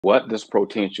What does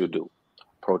Proteential do?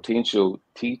 Proteential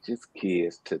teaches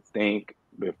kids to think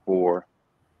before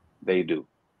they do.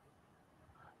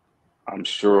 I'm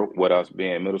sure with us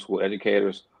being middle school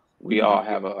educators, we all Mhm.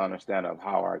 have an understanding of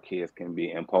how our kids can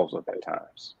be impulsive at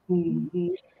times.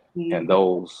 Mhm. And Mhm.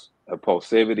 those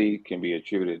impulsivity can be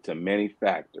attributed to many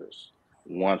factors.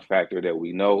 One factor that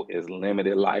we know is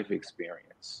limited life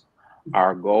experience.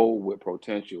 Our goal with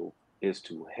Potential is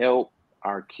to help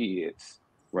our kids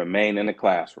remain in the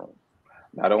classroom,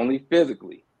 not only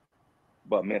physically,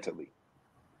 but mentally.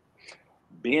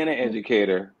 Being an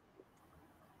educator,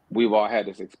 we've all had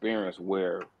this experience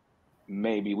where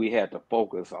maybe we had to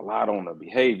focus a lot on the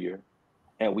behavior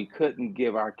and we couldn't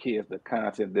give our kids the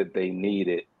content that they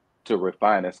needed to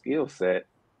refine a skill set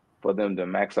for them to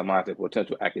maximize their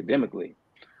potential academically.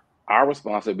 Our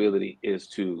responsibility is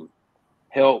to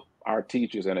help our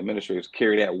teachers and administrators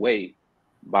carry that weight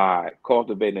by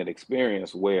cultivating an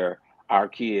experience where our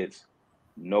kids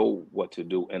know what to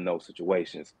do in those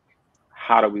situations.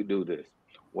 How do we do this?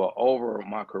 Well, over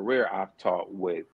my career, I've taught with